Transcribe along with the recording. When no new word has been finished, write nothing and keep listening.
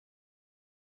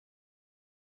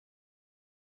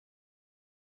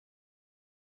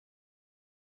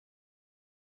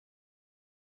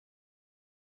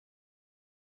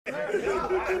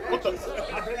What the?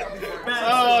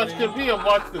 Oh, should we have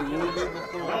watched the movie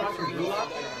before watching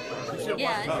it?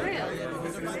 Yeah, it's real.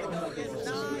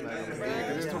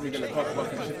 This time we're gonna talk about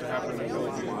some shit that happened in the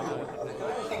movie.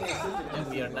 And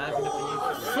we are not going to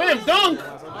Slam dunk!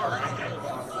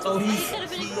 So He should have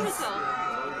been in Kuroko.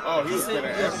 Oh, he's gonna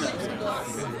everything.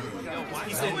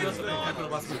 he said he was going to happen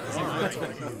about the They didn't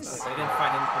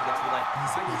find anything that he liked.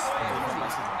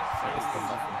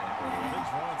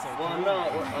 Well, no.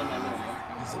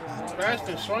 Fast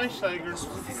and Schweinsteiger.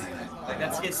 Like,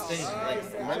 that's his thing. Like,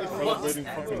 Maybe celebrating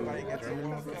fucking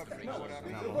German.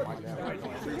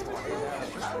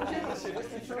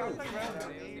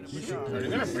 Are they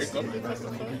gonna break up this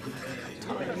episode?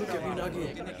 Look at me,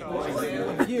 Nugget.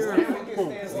 I'm here.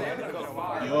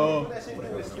 Yo.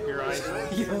 Keep your eyes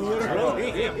open. Yeah, literally.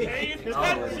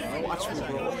 Watch me,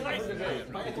 bro.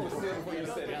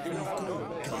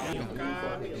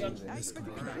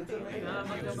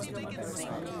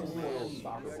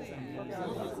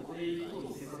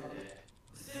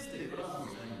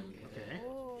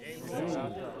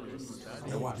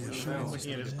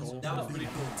 Looking at his goal. That was pretty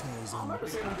cool.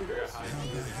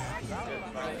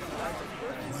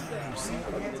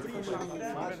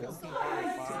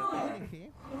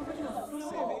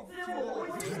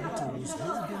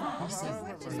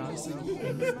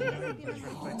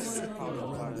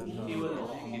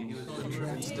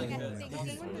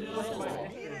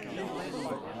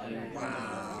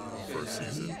 First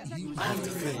season, have to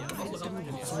think.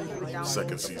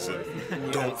 Second season,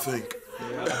 don't think.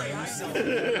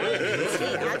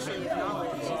 Actually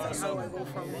acknowledge how I go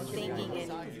from thinking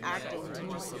and acting to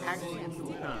just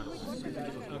acting.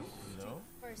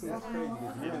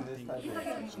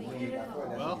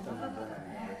 Well,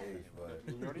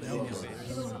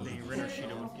 the Ritter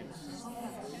Shido would give us.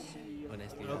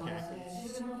 Okay.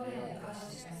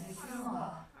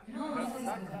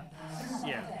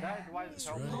 Yeah.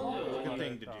 Good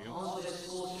thing to do.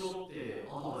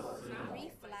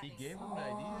 He gave him an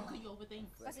idea.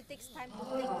 Because it takes time to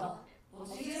think.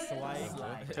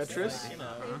 Tetris?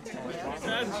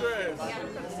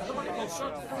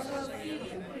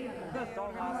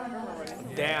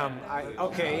 Damn.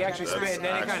 Okay, he actually spit and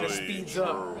then it kind of speeds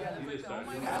up.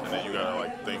 And then you gotta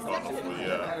like think on the foot,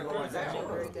 yeah.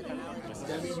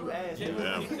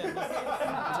 Damn.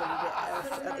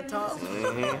 At the top.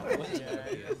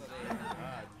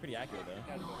 Pretty accurate though.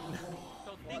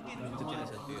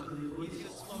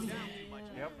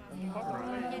 Yep.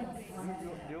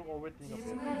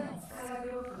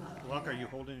 Luck, are you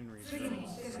holding in reserve?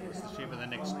 What's the shape of the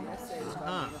next?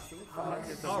 Huh.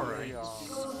 Alright.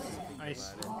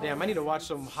 Nice. Damn, I need to watch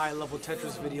some high-level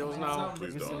Tetris videos now.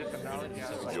 Please don't.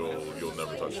 You'll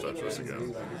never touch Tetris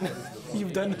again.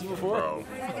 You've done this before? Bro,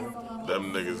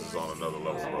 them niggas is on another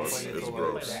level, bro. It's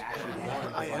gross.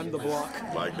 I am the block.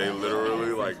 Like, they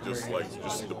literally, just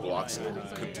see the blocks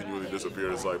continually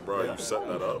disappear. It's like, bro, you set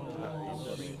that up?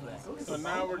 So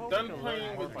now we're done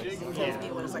playing with Jigsaw.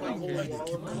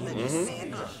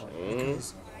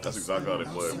 That's exactly how they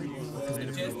play.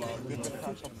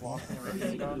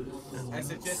 I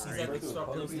suggest he's at extra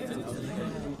close to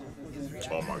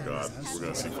Oh my god, we're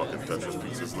gonna see fucking Tetris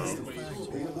pieces now.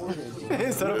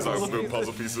 Is that It's like little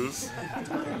puzzle pieces.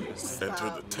 Enter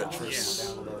the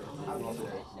Tetris.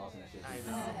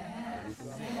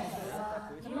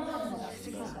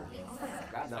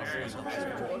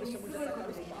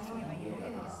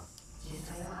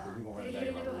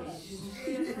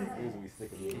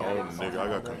 Oh nigga, I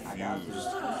got confused.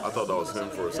 I thought that was him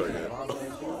for a second.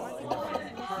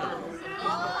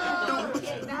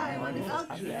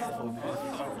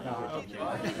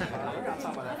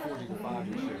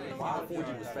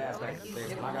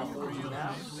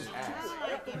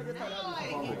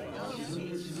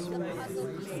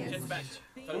 Just back.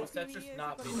 But it was Tetris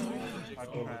not being.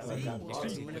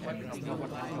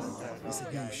 It's a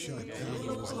good shot.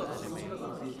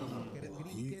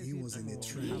 He was in the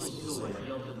trance.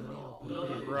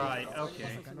 Right,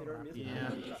 okay.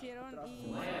 Yeah.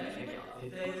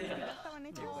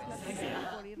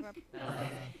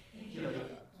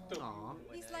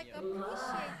 He's like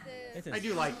appreciate the. I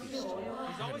do like these two.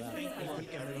 He's always thinking he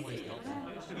can really help.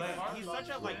 He's such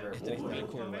a like. They're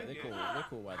cool. They're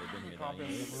cool while they've been here.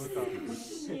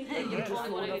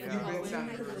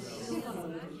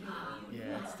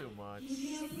 Yeah, it's too much.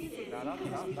 Well,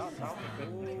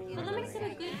 that makes it a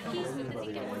good piece because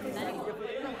you get more kinetic.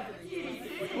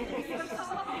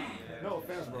 No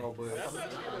offense, bro, but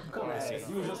come on,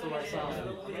 you was just the right size.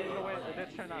 It did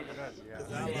turn out good, yeah.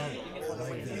 Like that,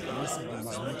 recently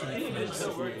was making it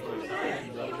first.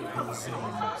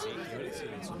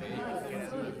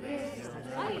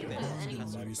 My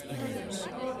responders,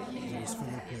 those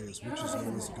fellow players, which is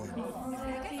always good.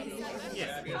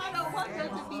 I don't want them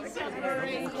to be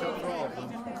separated.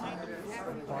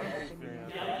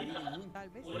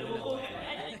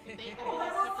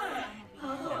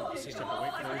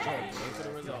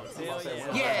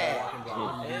 Yeah!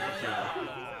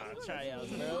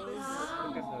 Tryouts, bro.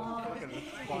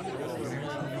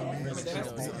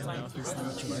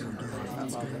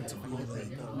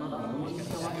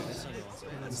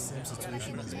 The same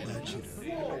situation as Bad Cheater.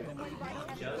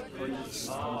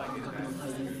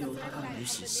 New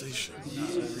sensation.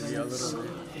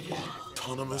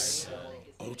 Autonomous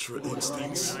Ultra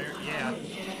Instincts. Yeah.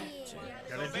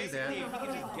 Gotta do that.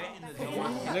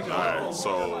 Alright, so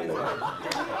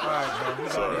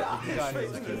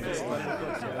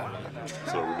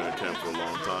we've been in camp for a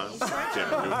long time.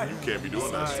 You can't be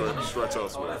doing that. Stretch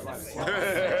elsewhere.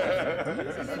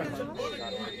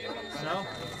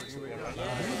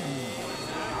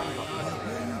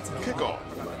 Kick off.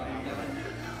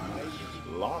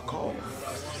 Lock off.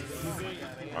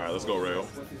 Alright, let's go, Rayo.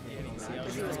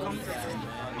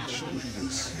 Show me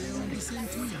this.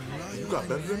 You got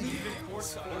better than me?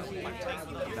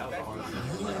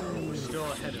 Still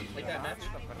ahead of me.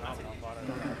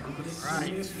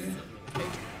 Right.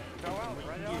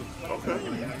 Okay.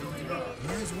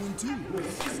 Nice one, too.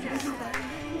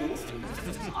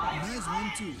 Nice one,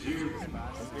 too.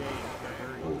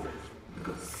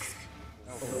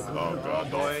 Oh, God,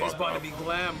 don't fuck He's about to up. be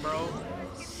glam, bro.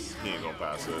 He ain't gonna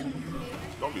pass it.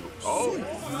 Don't be. Oh!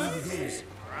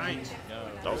 Right.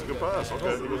 That was a good pass.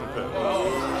 Okay, he wasn't pit.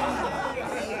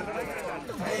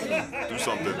 Do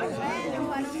something.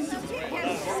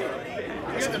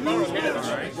 You got the motor head,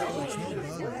 right?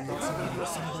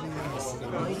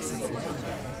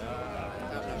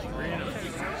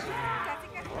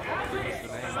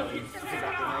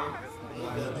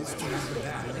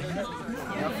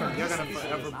 Y'all gonna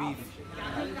forever beef.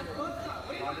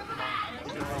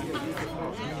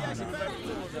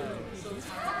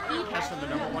 That's from the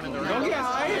 #1 in the Don't ring. get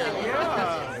high,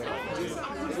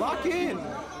 yeah. Lock in.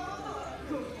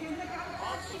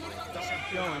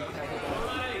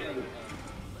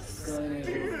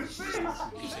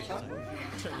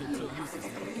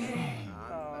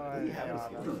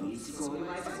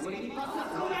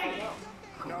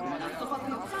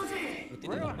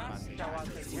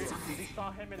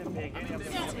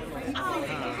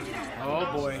 Oh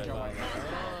boy.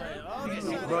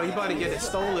 Bro, he about to get it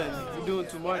stolen. You're doing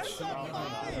too much.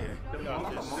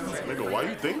 Nigga, why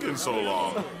you thinking so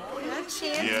long?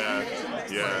 Yeah,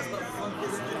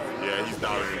 he's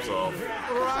doubting himself.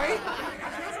 Right?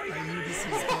 I knew this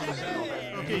was coming.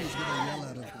 He's gonna yell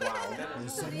at him. Or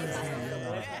someone's gonna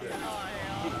yell at him.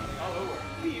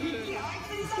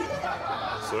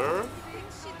 Sir?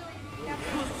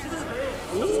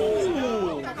 Ooh.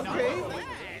 Okay.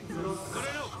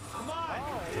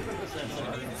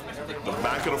 The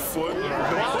back of the foot?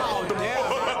 Wow, damn.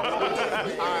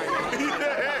 Yeah.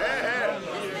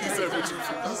 He said, what you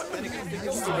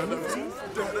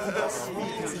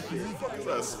Is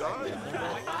that Scott?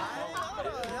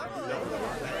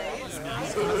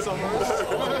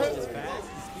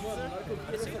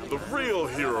 The real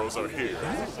heroes are here.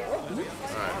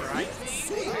 Alright.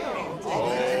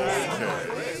 Okay.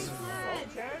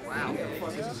 Wow.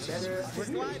 We're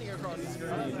gliding across the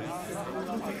screen.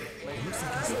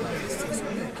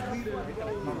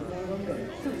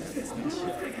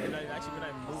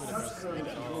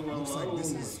 Looks like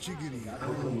this is Chiggity.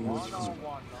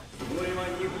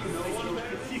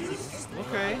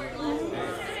 Okay.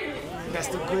 That's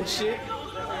the good shit.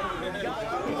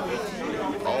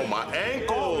 Oh, my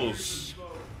ankles!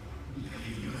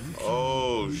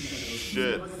 Oh,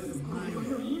 shit.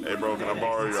 Hey, bro, can I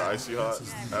borrow your icy hot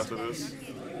after this?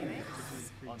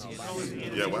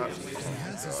 Yeah, what happened?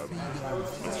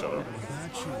 Oh, shut up.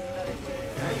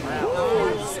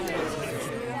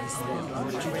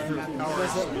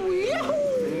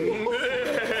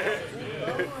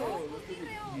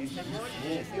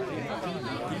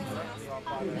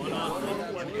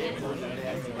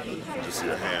 Just see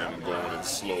a hand going in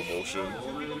slow motion,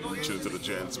 reaching into the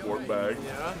Jan Sport bag.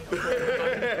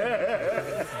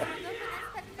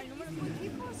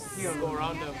 You gonna go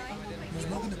around them.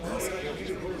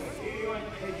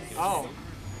 Oh.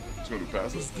 He's gonna do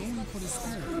passes? He's going for the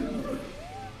square.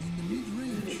 In the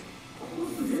mid-range.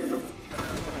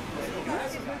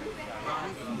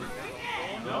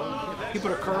 He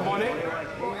put a curve on it.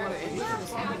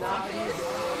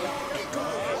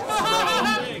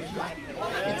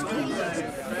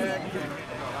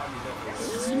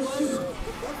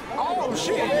 Oh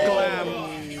shit! Glam.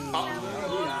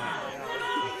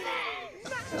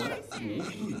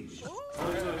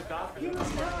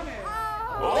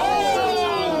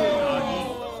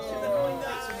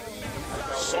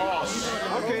 Sauce.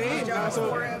 Okay,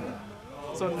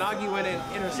 so Nagi went and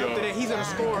intercepted it. He's gonna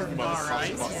score. All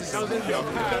right. That was his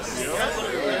pass.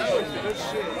 Good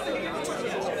shit.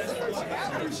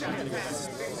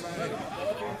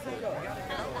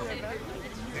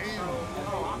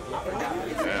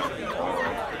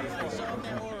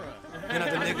 You're not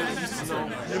the nigga that used to know.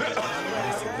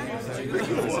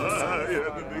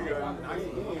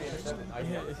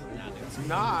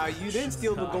 Nah, you didn't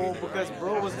steal the goal because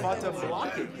bro was about to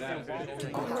block it.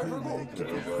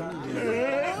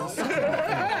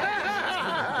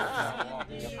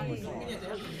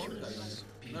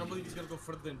 I don't believe he's gonna go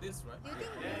further than this, right?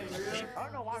 I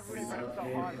don't know why I'm really running so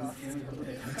hard though.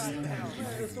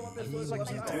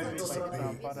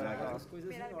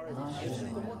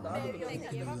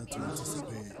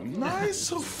 Nice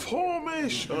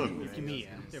formation. Me.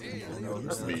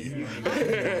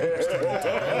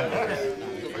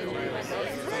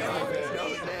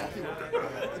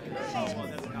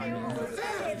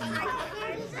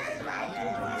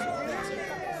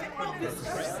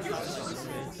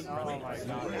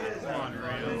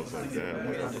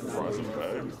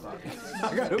 I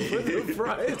gotta put the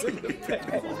fries in the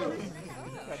bag.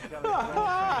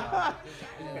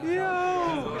 Yo!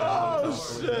 Oh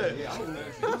shit!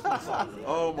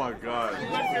 Oh my god!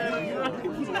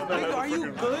 Are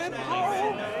you good, bro?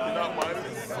 You're not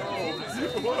minding.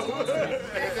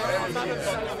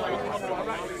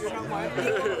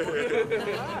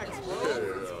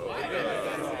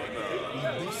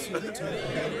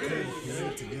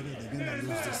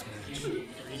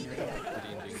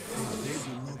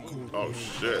 Oh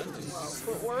shit.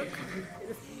 Footwork.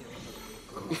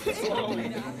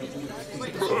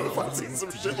 Bro, if I see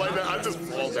some shit like that, I just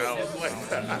fall down like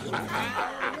that.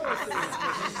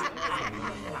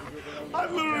 I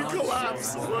literally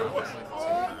collapse.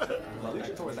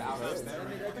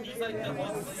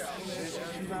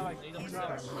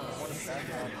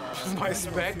 My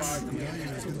specs.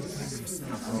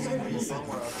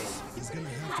 He's gonna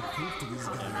have to prove to these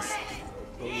guys.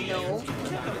 No.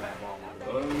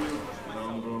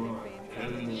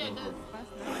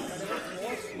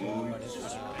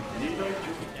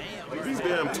 These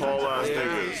damn tall ass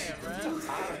niggas.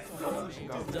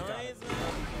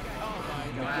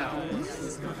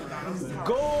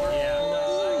 Goal!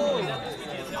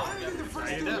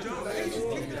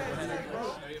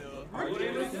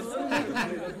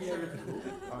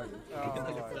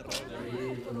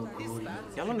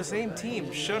 Y'all on the same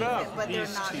team. Shut up. But they're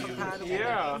not compatible.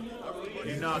 Yeah.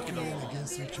 You're not gonna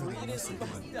Against each other once again.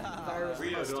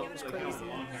 Virus costume's crazy.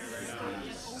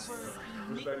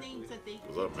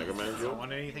 Was that a Mega Man joke?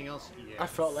 want anything else? I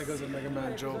felt like it was a Mega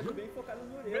Man joke. Bro,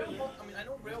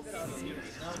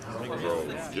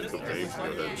 get the paint for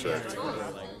that checked.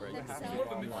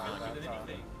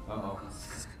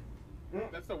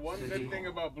 That's the one good thing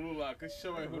about Blue Lock. It's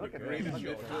showing who the greatest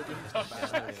midfielder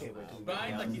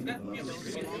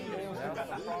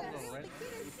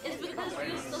It's because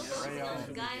we're still focusing on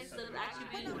the guy instead of actually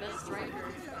being the best striker.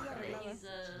 That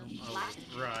he's black.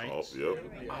 Right. Oh, yep.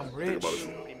 I'm Think rich. about his,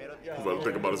 you better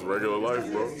think about his regular life,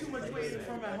 bro.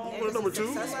 What, number 2?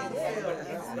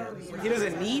 He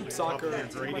doesn't need soccer. He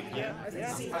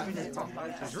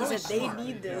said they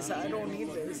need this. I don't need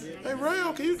this. Hey,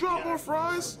 Rayo, can you drop more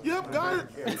fries? Yep, got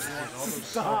it.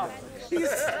 Stop.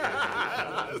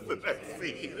 That's the next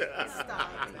scene.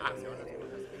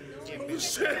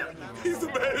 Shit, he's the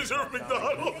manager of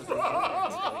McDonald's, bro.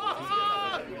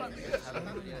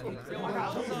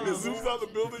 He zooms out the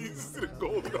building, you just see the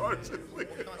golden arches.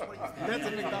 That's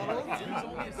a McDonald's?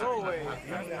 Go away.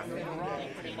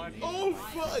 Oh,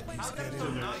 fuck.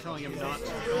 Telling him not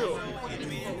to.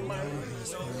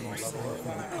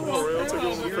 Come on, Rayo, take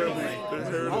over the family.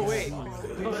 Oh, wait.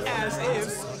 As if.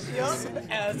 Yup.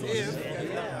 As if.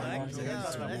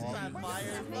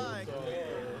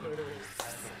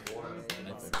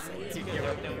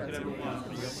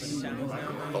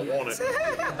 I want it.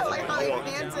 I like how they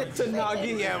dance it. To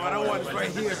Nagi, yeah, but I want it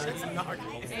right here. It's Nagi.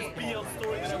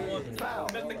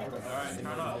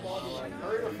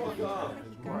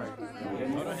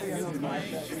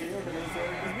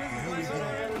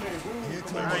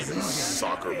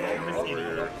 Soccer moment over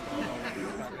here.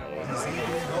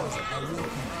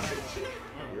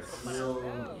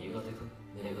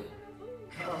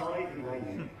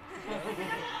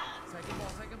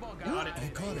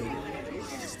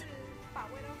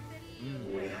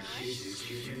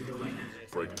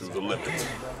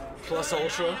 Plus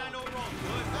Ultra.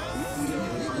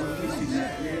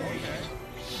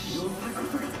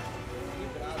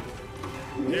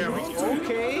 There we go.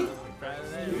 Okay.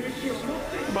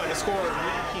 About to score.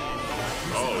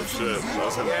 Oh shit.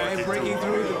 That's him Yeah, breaking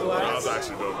through the That glass. was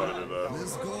actually dope how to do that.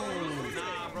 Let's go.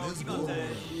 Let's go.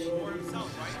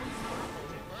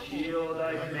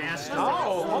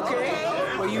 Oh, okay.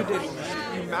 Well, you did.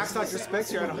 You maxed out your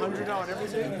specs. You're at 100 on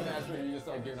everything.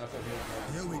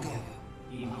 Here we go.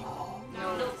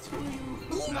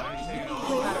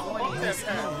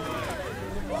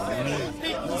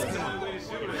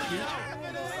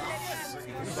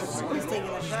 He's taking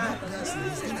a shot.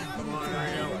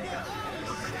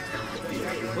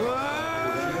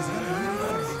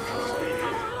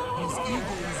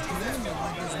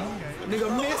 Nigga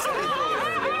missed it.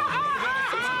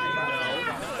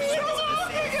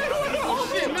 Oh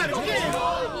shit, not again!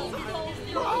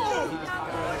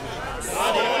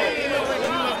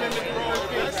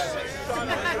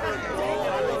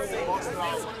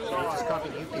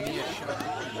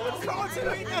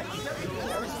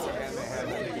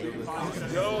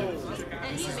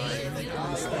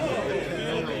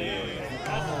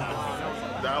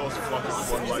 That was fucking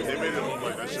fun. Like they made it look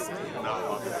like that shit was not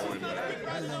on the point.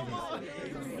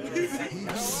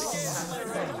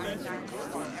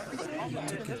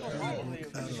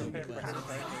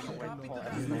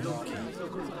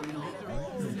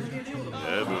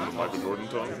 Yeah, the Michael Jordan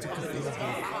tongue.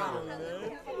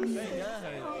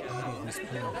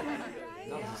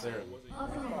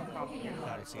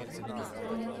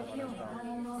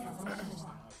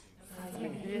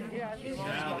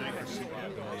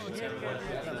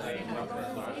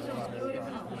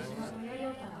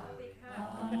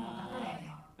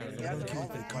 I don't care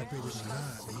if they copied it or not.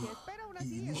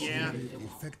 He initiated it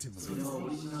effectively.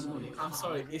 I'm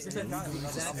sorry, this is the exact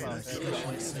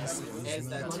as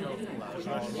that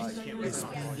It's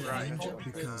range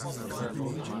because he's a copy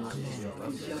agent. Come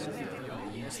on.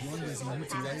 As long as he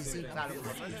utilizes it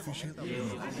efficiently.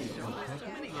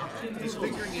 He's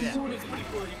figuring it out.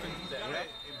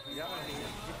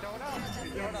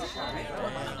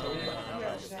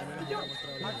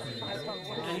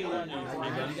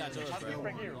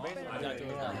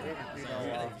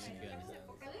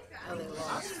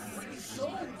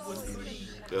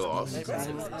 They lost.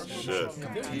 Shit.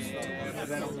 At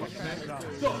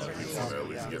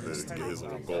least get his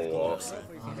little goal off.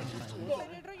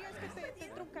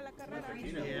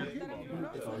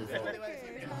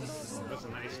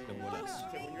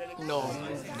 No,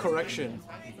 correction.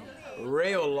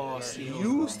 Rail lost.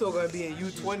 You still gonna be in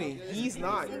U-20. He's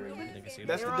not.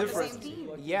 That's the difference.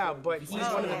 Yeah, but he's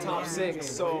one of the top 6,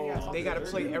 so they gotta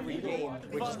play every game,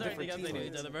 which is different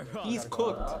teammates. He's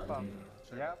cooked.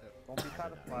 Yeah, don't be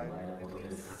satisfied.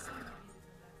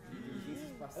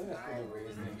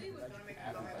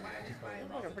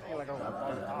 Like a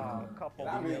couple.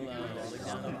 Okay,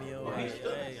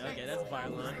 that's a fire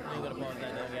line. You ain't gonna pause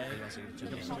that, okay?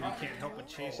 Somebody you can't help but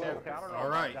chase after. All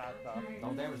right.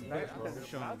 Don't damage the pitch,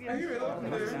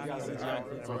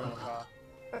 bro.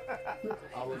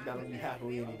 I'll look down on you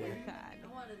happily any day.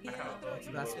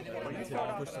 That's what I need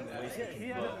to push them away.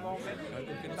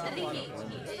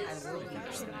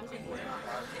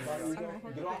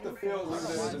 Get off the field,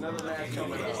 there's another match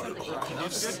coming up.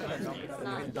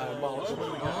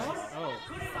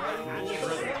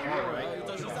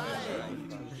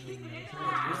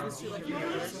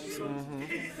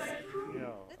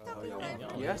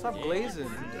 Yeah, stop glazing.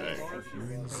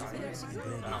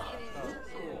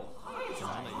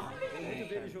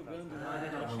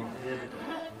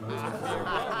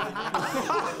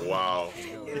 Wow.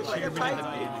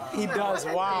 He does,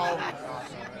 wow.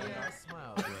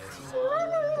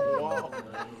 Wow.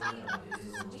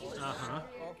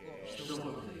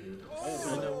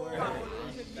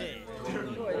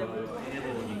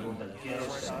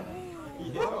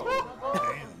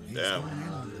 Damn.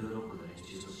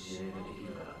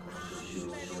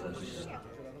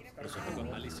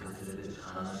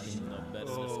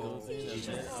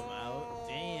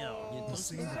 He's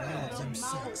saying that one of them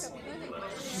sucks. All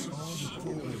the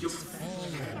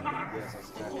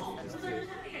forwards,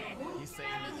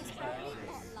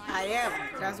 I am.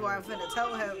 That's why I'm finna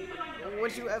tell him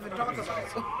what you ever talk about.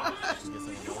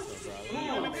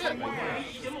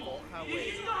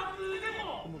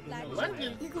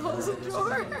 You close the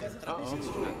door.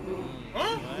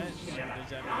 Huh?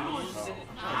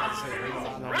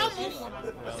 Ramos?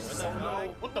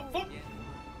 What the fuck?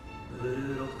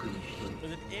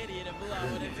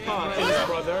 Oh, his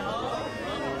brother.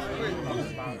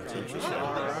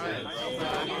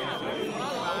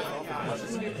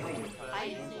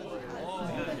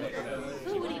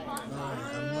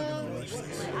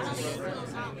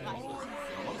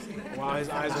 Wow, his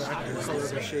eyes are acting the color of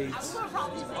the shades.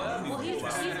 Well, he's out.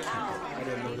 I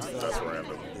didn't notice that. That's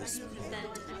random.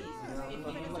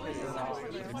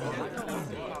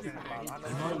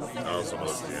 Now some of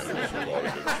those animation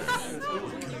quality.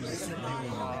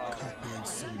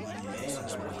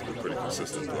 Pretty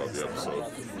consistent throughout the episode.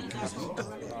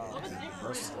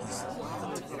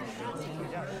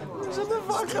 Shut the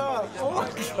fuck up! Oh my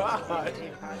god!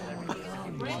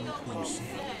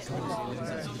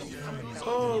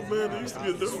 Oh man, there used to be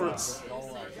a difference.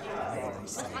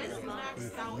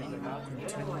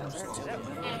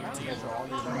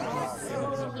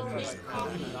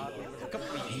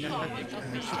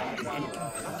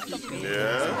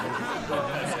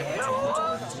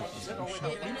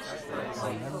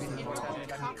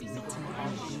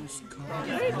 What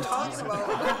are you talking about?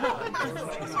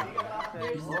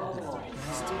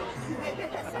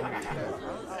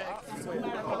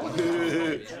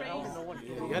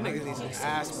 Y'all niggas need some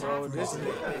ass, bro. This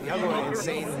y'all going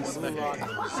insane in this vlog.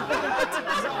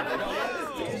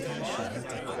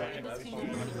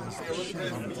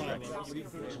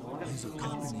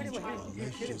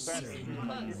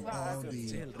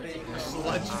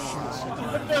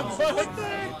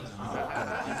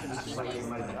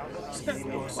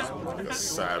 A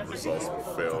sad results of a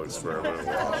failed experiment.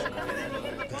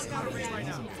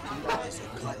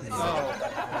 Oh,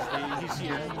 he's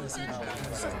here.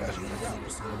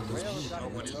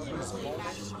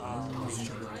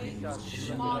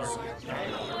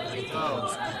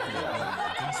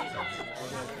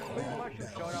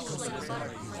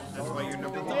 That's why you're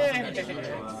number one.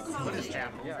 What is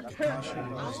happening? Yeah,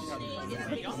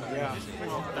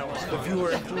 the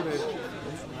viewer included.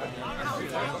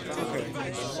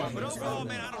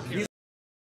 Okay.